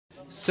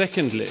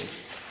Secondly,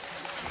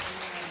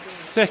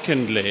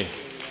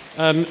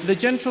 the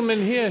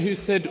gentleman here who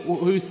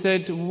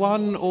said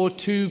one or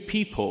two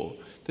people,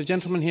 the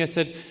gentleman here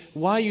said,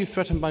 why are you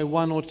threatened by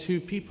one or two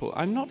people?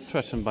 I'm not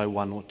threatened by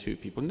one or two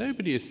people.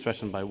 Nobody is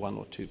threatened by one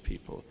or two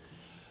people.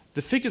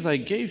 The figures I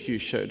gave you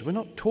showed we're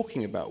not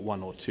talking about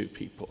one or two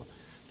people.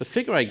 The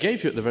figure I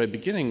gave you at the very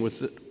beginning was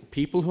that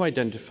people who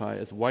identify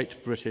as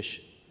white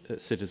British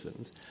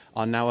citizens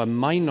are now a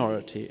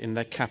minority in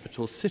their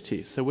capital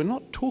cities. So we're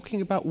not talking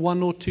about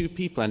one or two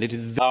people, and it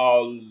is...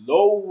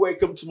 Hello,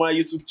 welcome to my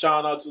YouTube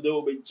channel. Today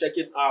we'll be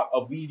checking out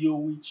a video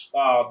which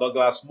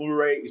Douglas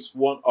Murray is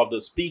one of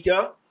the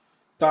speaker,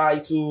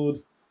 titled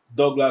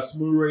Douglas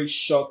Murray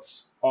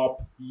Shuts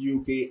Up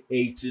UK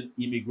 18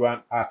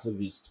 Immigrant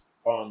Activist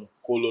on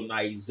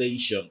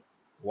Colonization.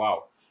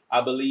 Wow.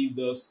 I believe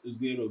this is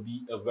going to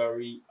be a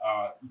very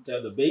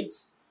heated debate.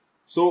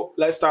 So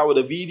let's start with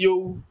the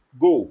video.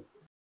 Go.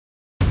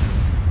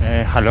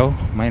 Hello,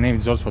 my name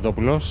is George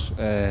Fotopoulos.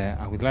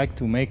 I would like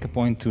to make a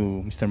point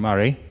to Mr.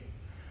 Murray.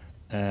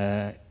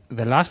 The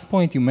last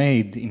point you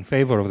made in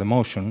favor of the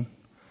motion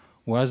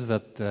was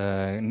that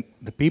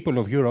the people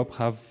of Europe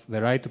have the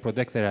right to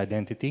protect their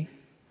identity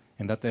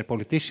and that their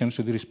politicians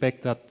should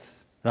respect that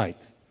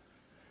right.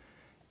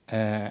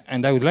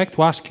 And I would like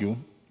to ask you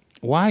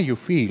why you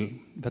feel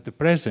that the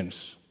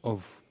presence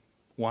of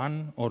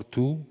one or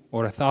two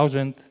or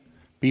 1,000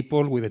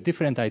 people with a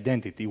different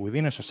identity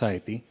within a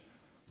society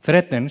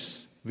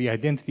threatens the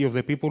identity of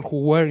the people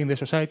who were in the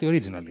society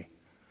originally.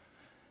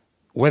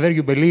 Whether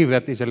you believe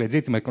that is a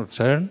legitimate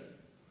concern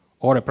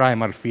or a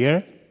primal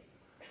fear,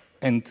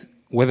 and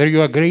whether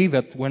you agree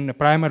that when a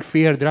primal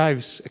fear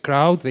drives a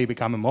crowd, they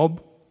become a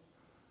mob,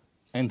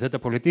 and that a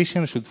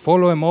politician should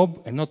follow a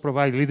mob and not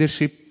provide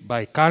leadership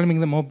by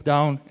calming the mob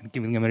down and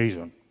giving them a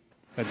reason.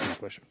 That's my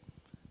question.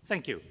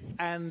 Thank you.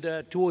 And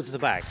towards the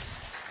back.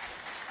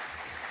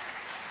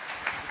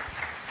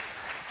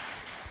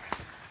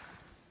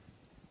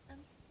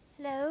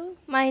 Hello,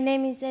 my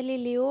name is Eli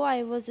Liu.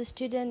 I was a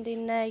student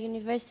in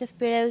University of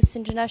Piraeus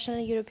International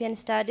European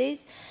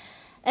Studies.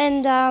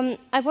 And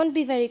I won't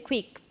be very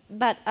quick,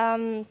 but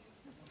I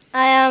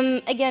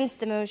am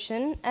against the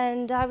motion.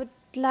 And I would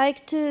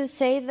like to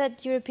say that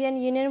the European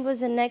Union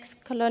was an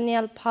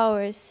ex-colonial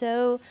power.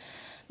 So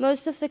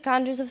most of the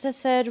countries of the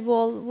Third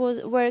World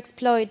were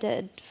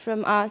exploited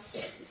from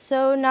us.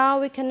 So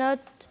now we cannot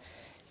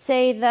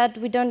say that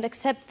we don't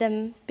accept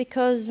them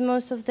because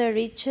most of their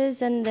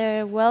riches and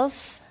their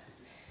wealth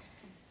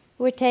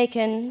were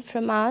taken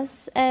from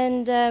us.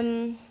 And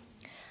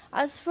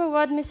as for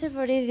what Mr.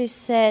 Voroidis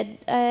said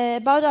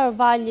about our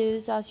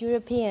values as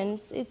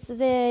Europeans, it's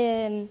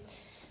the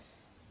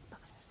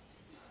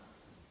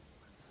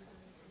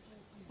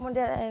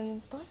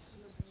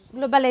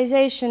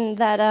globalization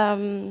that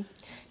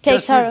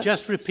takes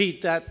Just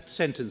repeat that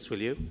sentence,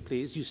 will you,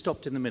 please? You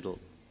stopped in the middle.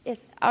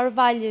 Yes, our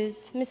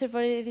values. Mr.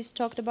 Voroidis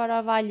talked about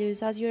our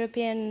values as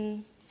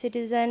European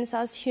citizens,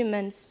 as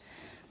humans.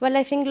 Well,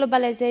 I think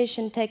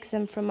globalization takes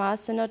them from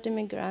us and not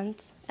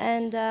immigrants.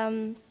 And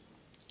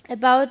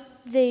about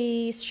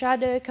the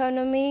shadow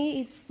economy,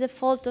 it's the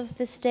fault of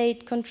the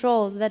state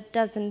control that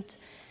doesn't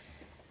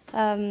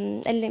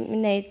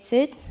eliminate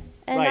it.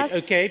 And right,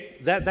 okay,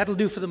 that'll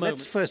do for the moment.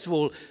 Let's first of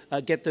all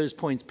get those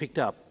points picked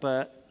up.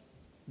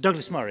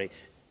 Douglas Murray,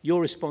 your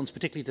response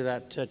particularly to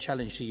that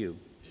challenge to you.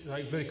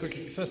 Right, very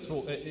quickly. First of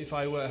all, if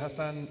I were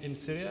Hassan in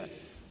Syria,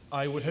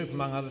 I would hope,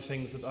 among other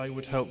things, that I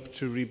would help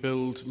to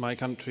rebuild my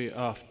country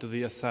after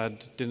the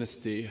Assad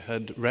dynasty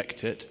had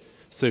wrecked it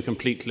so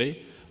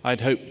completely. I'd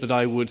hope that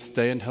I would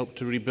stay and help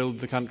to rebuild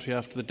the country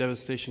after the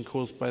devastation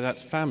caused by that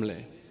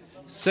family.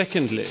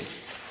 Secondly,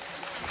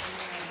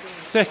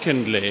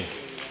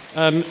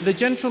 the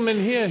gentleman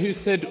here who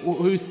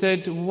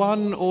said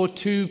one or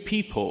two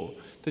people,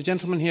 the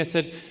gentleman here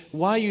said,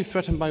 why are you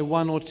threatened by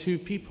one or two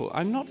people?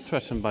 I'm not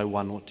threatened by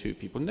one or two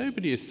people.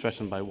 Nobody is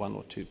threatened by one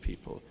or two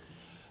people.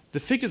 The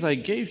figures I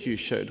gave you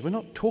showed we're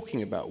not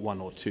talking about one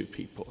or two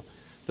people.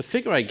 The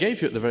figure I gave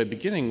you at the very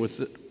beginning was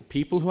that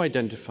people who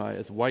identify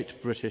as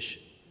white British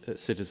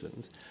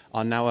citizens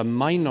are now a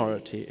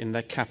minority in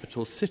their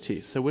capital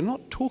cities. So we're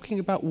not talking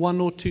about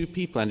one or two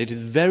people, and it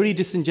is very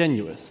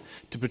disingenuous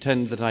to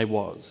pretend that I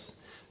was.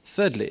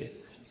 Thirdly,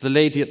 the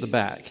lady at the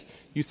back,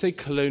 you say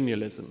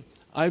colonialism.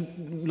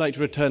 I'd like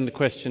to return the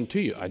question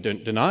to you. I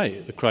don't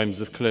deny the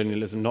crimes of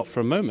colonialism, not for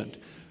a moment.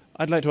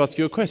 I'd like to ask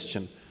you a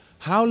question.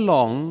 How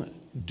long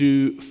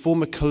do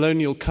former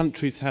colonial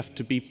countries have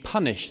to be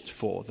punished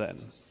for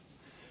then?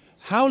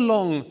 How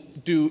long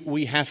do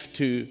we have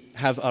to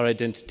have our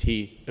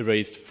identity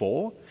erased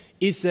for?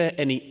 Is there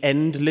any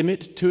end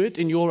limit to it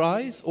in your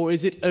eyes, or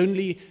is it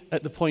only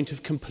at the point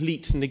of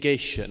complete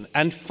negation?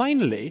 And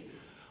finally,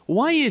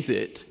 why is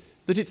it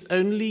that it's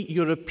only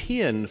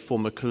European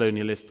former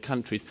colonialist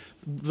countries?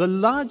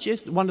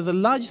 One of the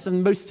largest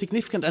and most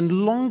significant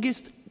and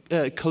longest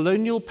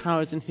colonial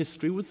powers in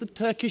history was the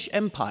Turkish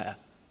Empire.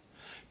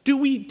 Do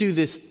we do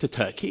this to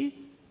Turkey?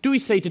 Do we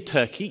say to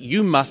Turkey,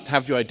 you must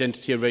have your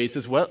identity erased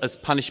as well as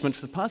punishment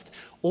for the past?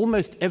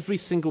 Almost every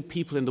single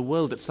people in the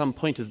world at some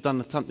point has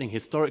done something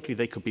historically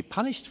they could be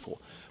punished for.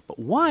 But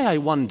why, I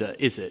wonder,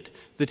 is it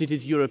that it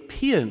is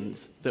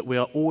Europeans that we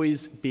are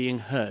always being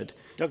heard,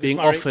 being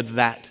offered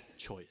that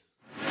choice?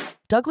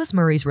 Douglas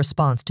Murray's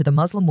response to the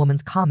Muslim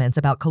woman's comments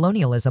about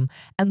colonialism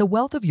and the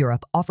wealth of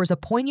Europe offers a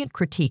poignant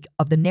critique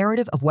of the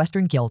narrative of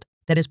Western guilt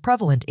that is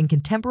prevalent in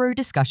contemporary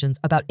discussions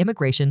about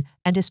immigration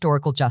and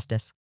historical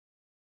justice.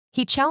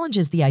 He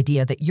challenges the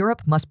idea that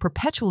Europe must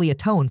perpetually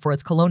atone for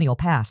its colonial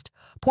past,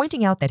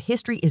 pointing out that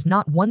history is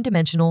not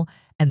one-dimensional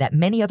and that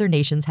many other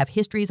nations have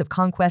histories of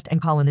conquest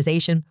and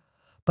colonization,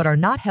 but are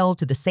not held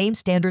to the same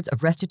standards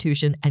of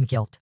restitution and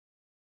guilt.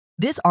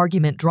 This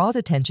argument draws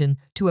attention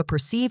to a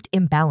perceived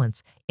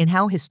imbalance in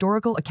how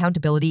historical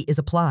accountability is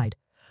applied,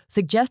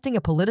 suggesting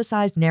a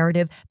politicized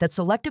narrative that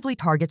selectively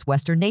targets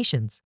Western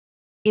nations.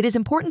 It is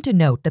important to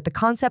note that the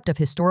concept of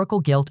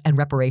historical guilt and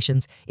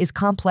reparations is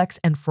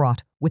complex and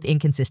fraught with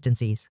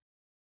inconsistencies.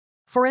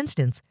 For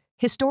instance,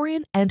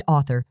 historian and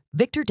author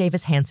Victor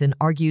Davis Hanson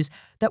argues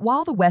that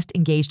while the West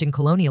engaged in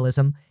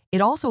colonialism, it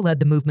also led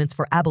the movements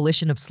for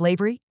abolition of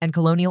slavery and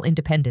colonial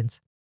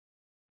independence.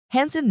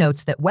 Hanson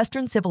notes that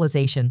Western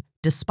civilization,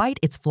 despite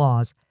its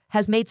flaws,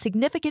 has made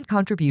significant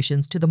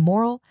contributions to the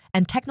moral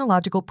and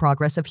technological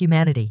progress of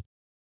humanity.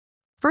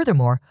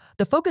 Furthermore,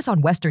 the focus on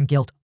Western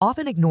guilt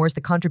often ignores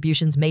the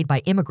contributions made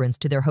by immigrants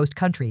to their host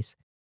countries.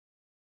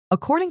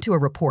 According to a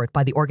report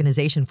by the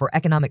Organization for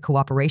Economic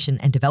Cooperation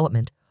and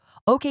Development,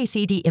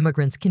 OKCD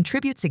immigrants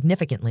contribute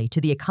significantly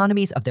to the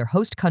economies of their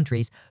host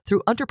countries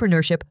through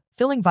entrepreneurship,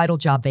 filling vital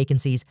job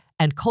vacancies,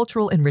 and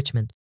cultural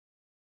enrichment.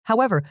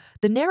 However,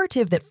 the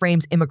narrative that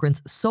frames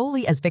immigrants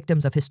solely as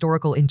victims of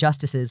historical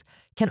injustices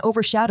can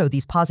overshadow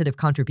these positive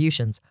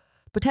contributions,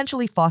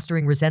 potentially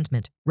fostering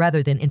resentment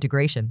rather than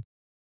integration.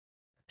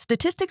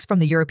 Statistics from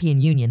the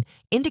European Union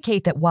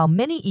indicate that while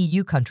many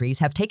EU countries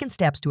have taken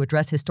steps to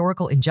address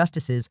historical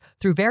injustices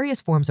through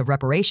various forms of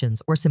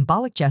reparations or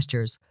symbolic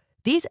gestures,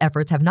 these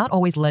efforts have not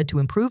always led to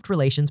improved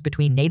relations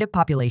between native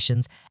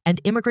populations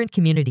and immigrant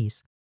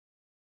communities.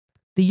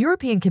 The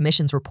European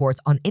Commission's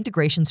reports on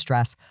integration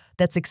stress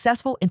that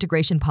successful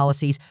integration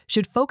policies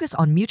should focus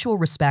on mutual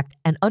respect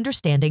and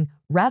understanding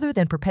rather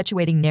than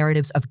perpetuating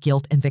narratives of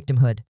guilt and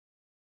victimhood.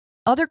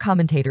 Other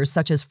commentators,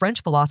 such as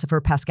French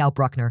philosopher Pascal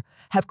Bruckner,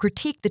 have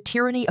critiqued the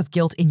tyranny of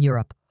guilt in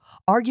Europe,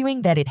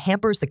 arguing that it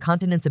hampers the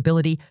continent's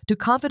ability to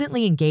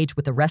confidently engage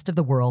with the rest of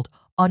the world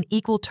on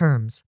equal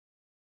terms.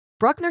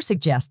 Bruckner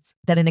suggests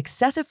that an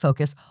excessive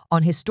focus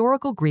on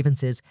historical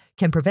grievances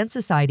can prevent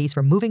societies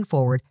from moving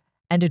forward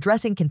and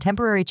addressing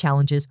contemporary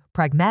challenges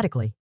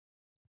pragmatically.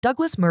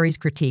 Douglas Murray's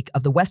critique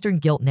of the Western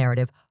guilt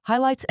narrative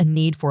highlights a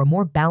need for a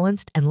more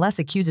balanced and less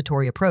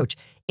accusatory approach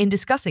in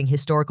discussing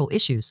historical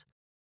issues.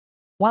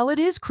 While it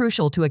is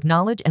crucial to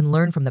acknowledge and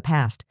learn from the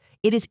past,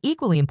 it is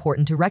equally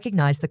important to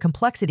recognize the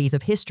complexities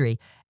of history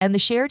and the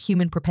shared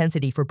human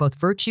propensity for both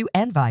virtue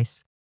and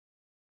vice.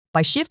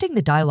 By shifting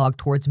the dialogue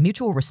towards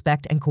mutual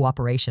respect and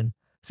cooperation,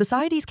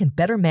 societies can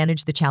better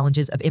manage the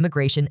challenges of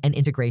immigration and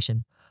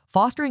integration,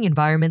 fostering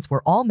environments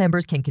where all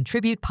members can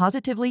contribute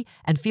positively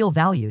and feel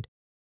valued.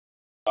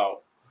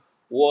 Wow,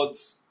 what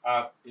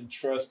an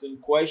interesting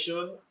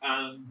question,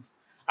 and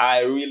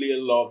I really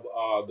love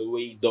the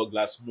way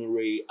Douglas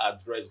Murray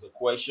addressed the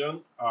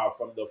question.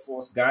 From the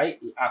first guy,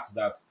 he asked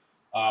that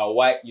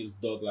why is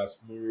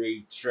Douglas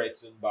Murray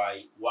threatened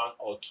by one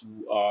or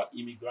two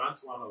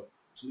immigrants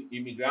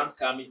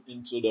coming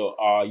into the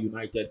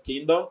United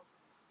Kingdom?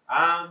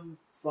 And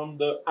from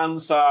the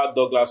answer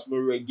Douglas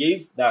Murray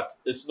gave, that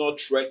it's not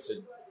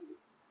threatened.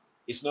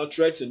 It's not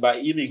threatened by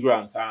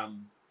immigrants,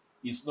 and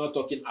it's not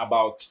talking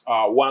about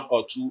one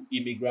or two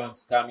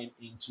immigrants coming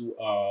into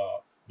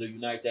the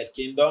United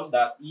Kingdom.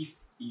 That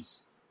if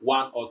it's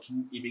one or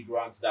two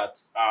immigrants,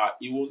 that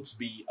it won't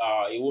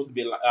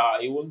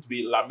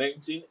be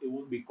lamenting, it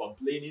won't be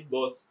complaining.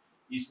 But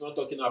it's not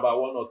talking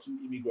about one or two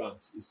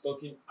immigrants. It's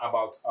talking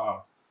about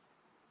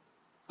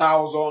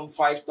 1,000,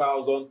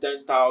 5,000,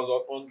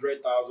 10,000,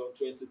 100,000,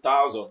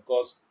 20,000.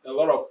 Because a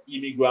lot of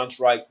immigrants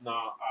right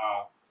now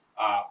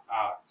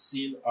are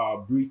seen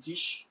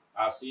British,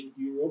 are seen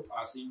Europe,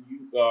 are seen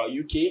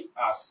UK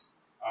as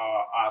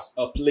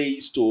a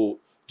place to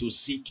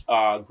seek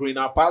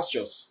greener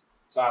pastures.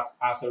 So that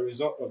as a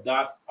result of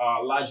that,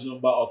 a large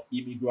number of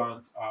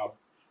immigrants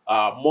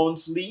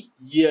monthly,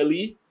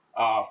 yearly,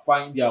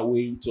 find their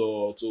way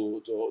to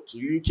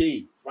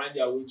UK, find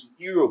their way to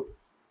Europe.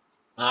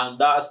 And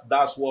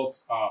that's what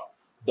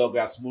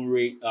Douglas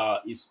Murray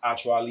is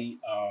actually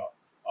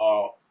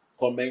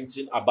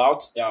commenting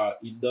about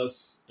in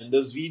this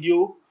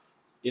video.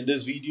 And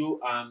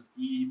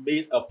he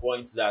made a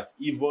point that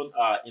even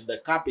in the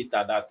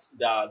capital, that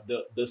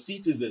the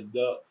citizens,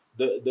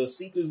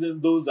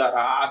 those that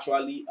are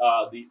actually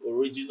the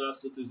original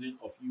citizen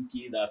of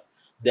UK, that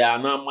they are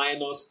now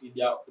minors in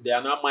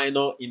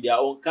their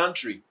own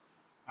country.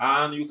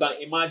 And you can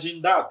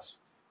imagine that,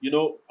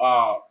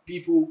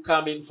 people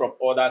coming from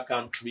other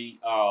country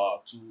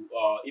to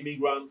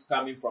immigrants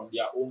coming from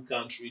their own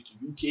country to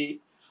UK,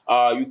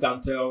 you can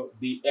tell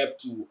they help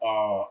to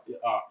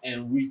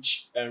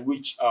enrich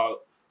the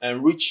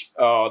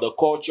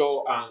culture,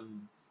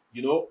 and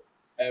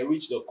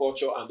enrich the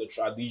culture and the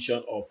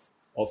tradition of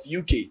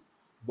UK.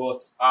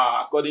 But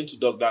according to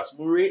Douglas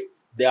Murray,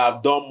 they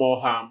have done more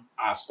harm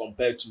as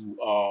compared to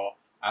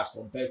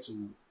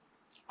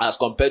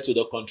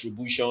the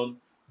contribution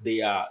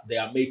they are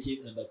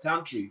making in the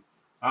country.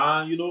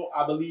 And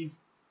I believe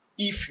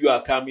if you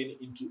are coming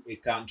into a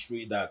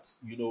country that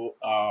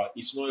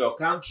it's not your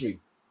country,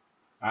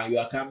 and you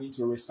are coming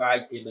to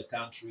reside in the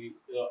country,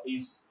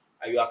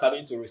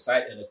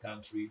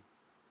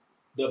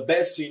 the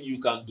best thing you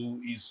can do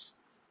is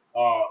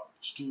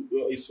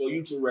for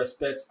you to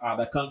respect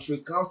the country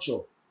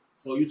culture,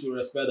 for you to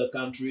respect the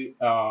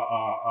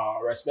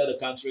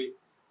country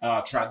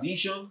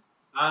tradition,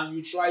 and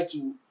you try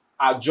to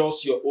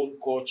adjust your own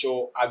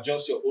culture,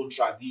 adjust your own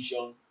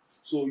tradition,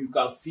 so you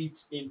can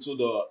fit into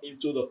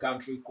the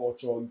country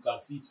culture, you can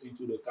fit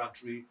into the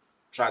country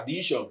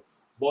tradition.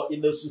 But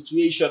in the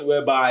situation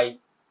whereby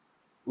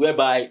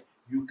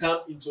you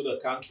come into the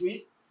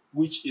country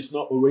which is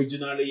not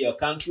originally your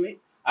country,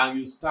 and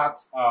you start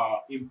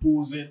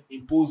imposing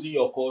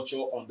your culture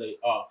on the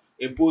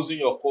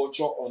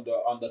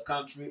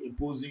country,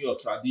 imposing your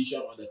tradition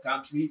on the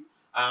country,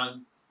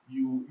 and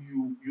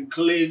you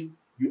claim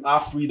you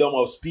have freedom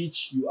of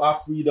speech, you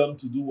have freedom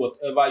to do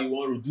whatever you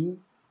want to do.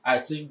 I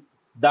think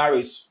that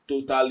is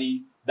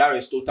totally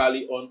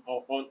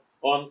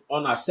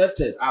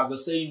unaccepted. As the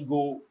saying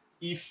go,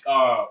 if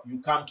you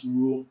come to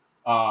Rome,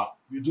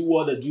 you do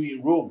what they do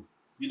in Rome.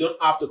 You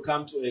don't have to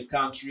come to a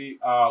country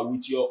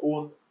with your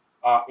own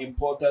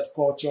imported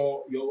culture,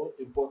 your own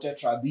imported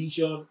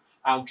tradition,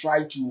 and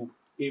try to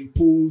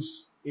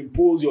impose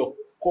your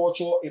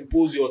culture,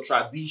 impose your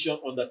tradition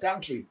on the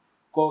country.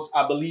 Because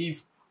I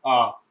believe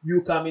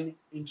you coming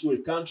into a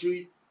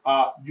country,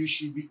 you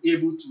should be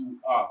able to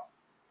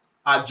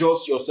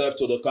adjust yourself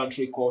to the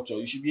country culture.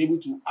 You should be able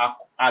to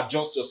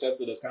adjust yourself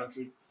to the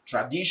country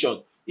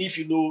tradition. If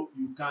you know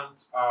you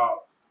can't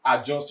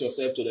adjust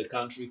yourself to the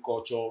country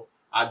culture,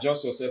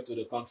 adjust yourself to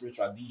the country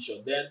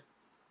tradition, then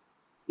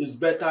it's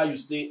better you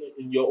stay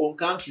in your own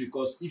country.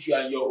 Because if you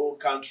are in your own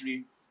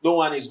country, no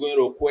one is going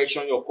to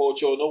question your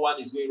culture, no one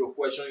is going to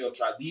question your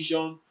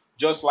tradition.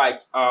 Just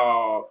like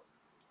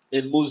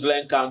in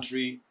Muslim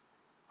country,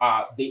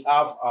 they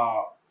have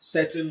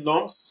certain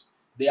norms,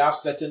 they have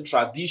certain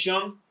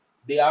tradition,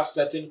 they have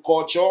certain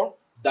culture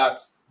that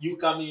you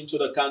coming into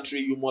the country,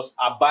 you must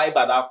abide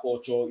by that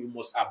culture, you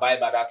must abide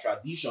by that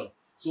tradition.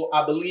 So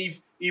I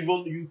believe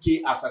even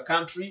UK as a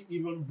country,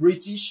 even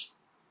British,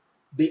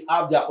 they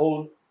have their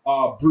own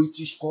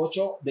British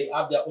culture, they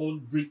have their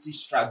own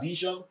British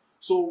tradition.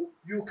 So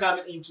you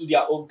coming into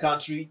their own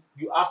country,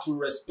 you have to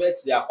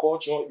respect their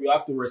culture, you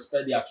have to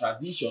respect their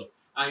tradition,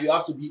 and you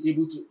have to be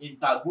able to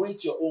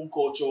integrate your own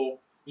culture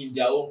in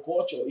their own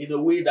culture in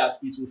a way that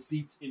it will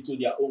fit into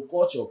their own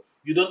culture.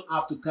 You don't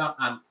have to come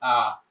and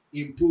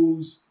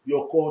impose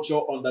your culture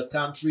on the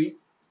country,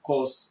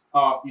 because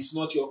it's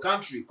not your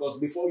country. Because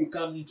before you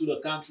come into the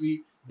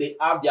country, they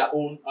have their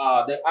own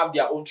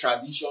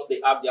tradition, they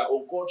have their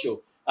own culture.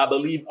 I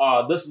believe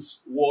this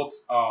is what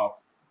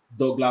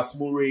Douglas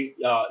Murray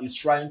is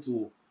trying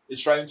to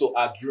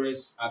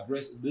address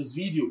in this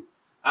video.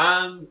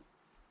 And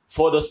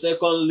for the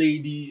second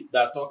lady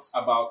that talks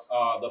about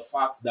the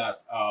fact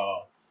that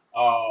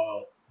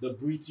the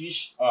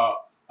British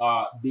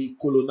they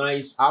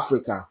colonized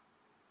Africa.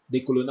 They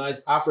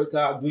colonized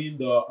Africa during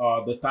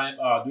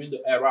during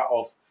the era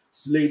of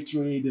slave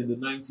trade in the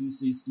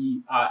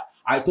 1960s.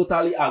 I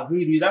totally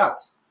agree with that.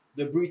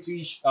 The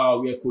British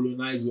were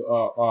colonized.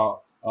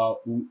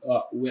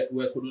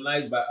 Were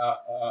colonized by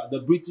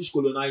the British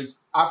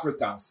colonized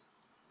Africans,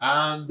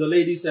 and the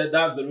lady said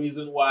that's the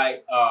reason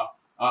why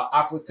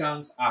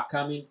Africans are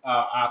coming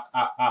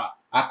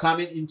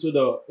into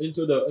the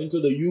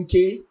UK,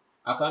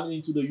 are coming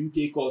into the UK,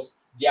 because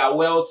their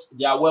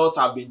wealth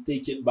have been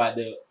taken by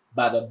the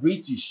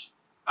British.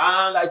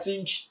 And I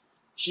think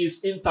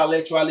she's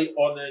intellectually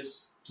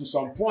honest to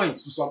some point,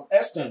 to some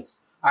extent.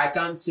 I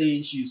can't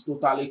say she's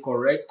totally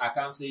correct. I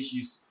can't say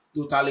she's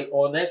totally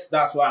honest.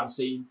 That's why I'm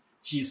saying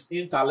she's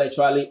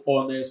intellectually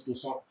honest to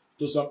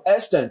some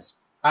extent.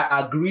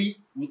 I agree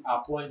with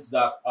her point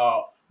that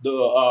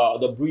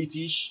the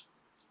British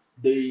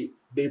they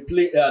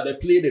played a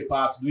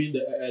part during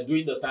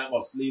the time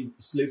of slave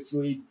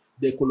trade.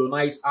 They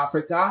colonized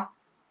Africa,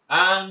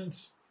 and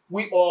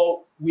we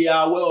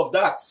are aware of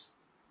that.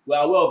 We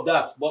are aware of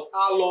that. But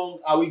how long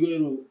are we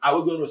going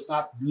to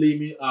start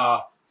blaming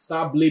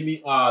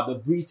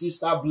the British,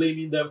 start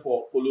blaming them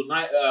for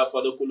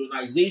the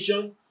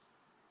colonization?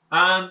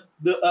 And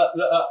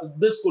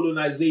this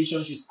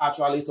colonization she's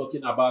actually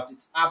talking about,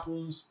 it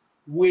happens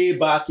way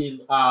back in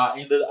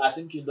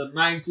the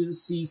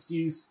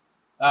 1960s,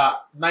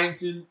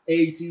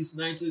 1980s,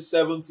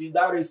 1970s.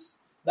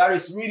 That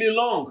is really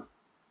long.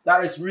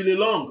 That is really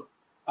long.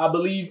 I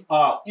believe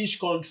each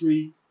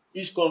country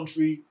has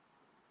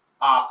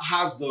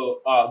the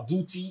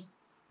duty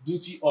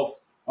of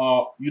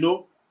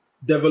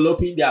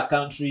developing their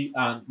country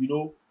and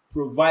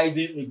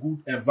providing a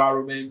good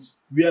environment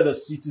where the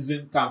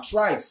citizen can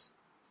thrive.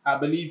 I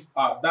believe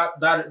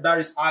that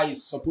is how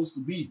it's supposed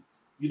to be.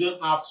 You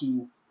don't have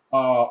to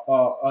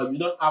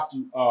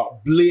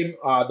blame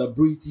the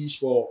British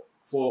for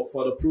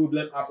the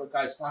problem Africa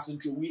is passing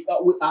through.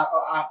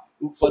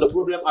 For the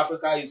problem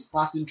Africa is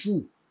passing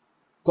through,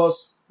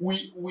 because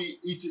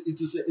it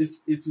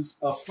is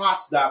a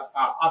fact that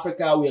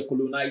Africa were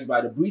colonized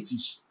by the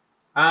British,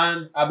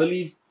 and I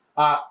believe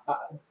that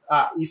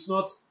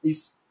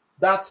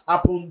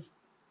happened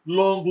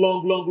long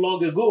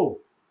ago.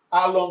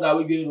 How long are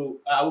we going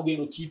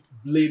to keep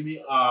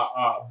blaming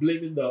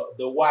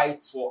the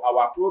whites for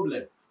our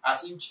problem? I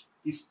think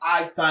it's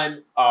high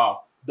time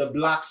the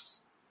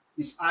blacks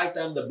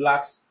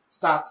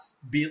start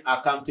being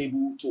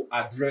accountable to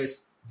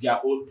address their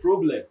own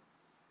problem.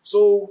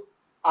 So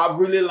I've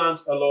really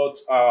learned a lot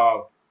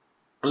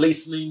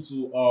listening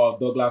to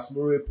Douglas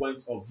Murray's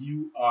point of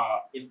view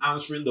in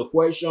answering the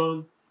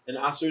question,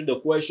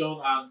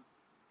 and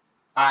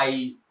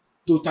I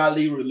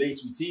totally relate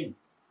with him.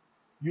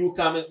 You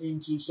coming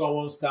into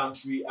someone's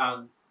country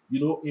and, you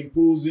know,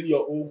 imposing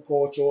your own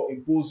culture,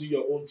 imposing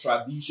your own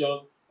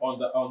tradition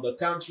on the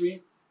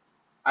country,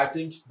 I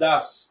think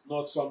that's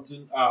not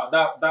something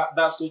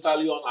that's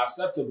totally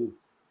unacceptable.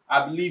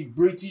 I believe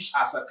British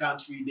as a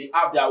country, they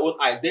have their own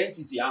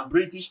identity, and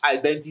British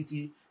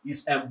identity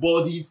is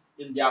embodied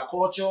in their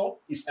culture,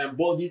 is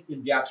embodied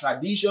in their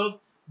tradition.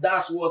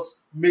 That's what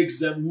makes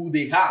them who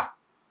they are.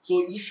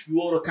 So if you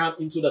want to come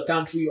into the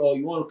country, or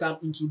you want to come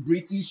into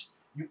British,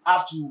 you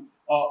have to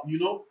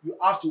you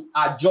have to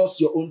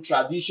adjust your own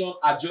tradition,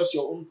 adjust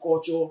your own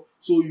culture,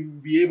 so you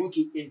will be able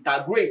to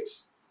integrate,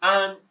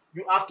 and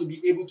you have to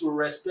be able to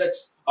respect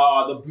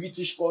the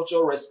British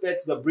culture,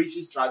 respect the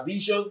British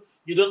tradition.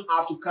 You don't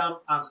have to come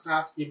and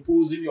start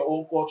imposing your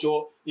own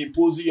culture,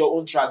 imposing your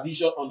own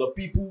tradition on the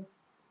people,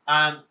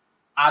 and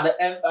at the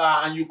end,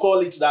 and you call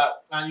it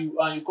that, and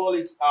you call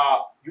it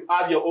you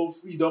have your own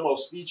freedom of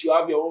speech, you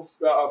have your own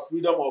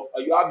freedom of,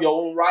 you have your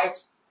own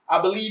rights. I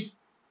believe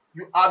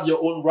you have your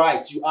own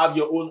rights, you have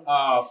your own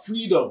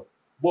freedom,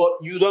 but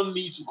you don't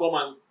need to come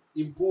and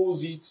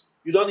impose it.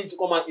 You don't need to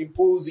come and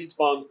impose it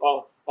on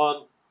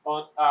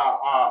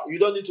you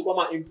don't need to come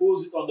and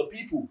impose it on the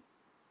people.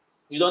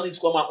 You don't need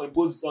to come and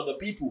impose it on the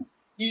people.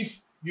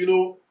 If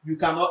you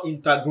cannot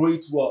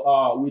integrate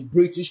with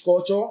British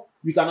culture,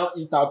 you cannot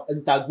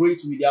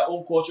integrate with their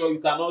own culture, you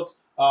cannot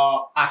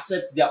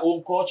accept their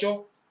own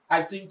culture,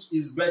 I think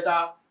it's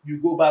better you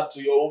go back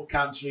to your own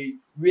country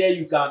where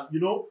you can,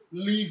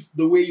 live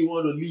the way you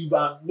want to live,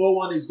 and no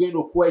one is going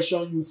to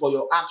question you for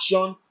your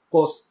action,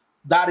 because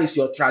that is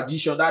your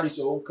tradition, that is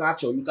your own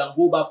culture. You can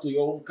go back to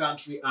your own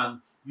country and,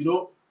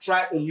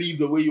 try to live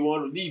the way you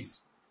want to live.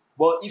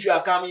 But if you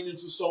are coming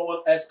into someone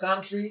else's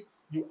country,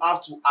 you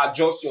have to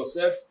adjust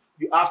yourself.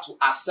 You have to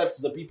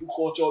accept the people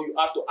culture. You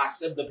have to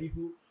accept the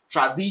people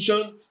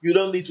tradition. You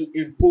don't need to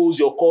impose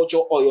your culture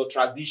or your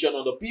tradition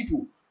on the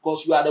people,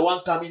 because you are the one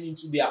coming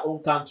into their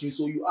own country.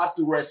 So you have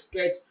to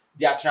respect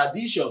their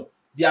tradition,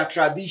 their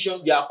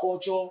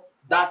culture.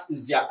 That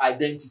is their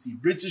identity.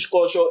 British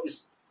culture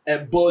is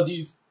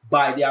embodied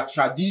by their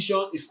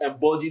tradition, is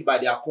embodied by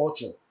their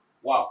culture.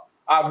 Wow.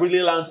 I've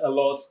really learned a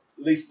lot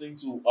listening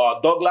to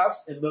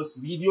Douglas in this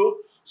video.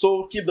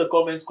 So keep the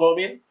comments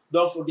coming.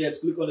 Don't forget,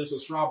 click on the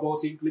subscribe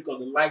button, click on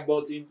the like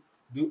button.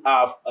 Do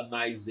have a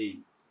nice day.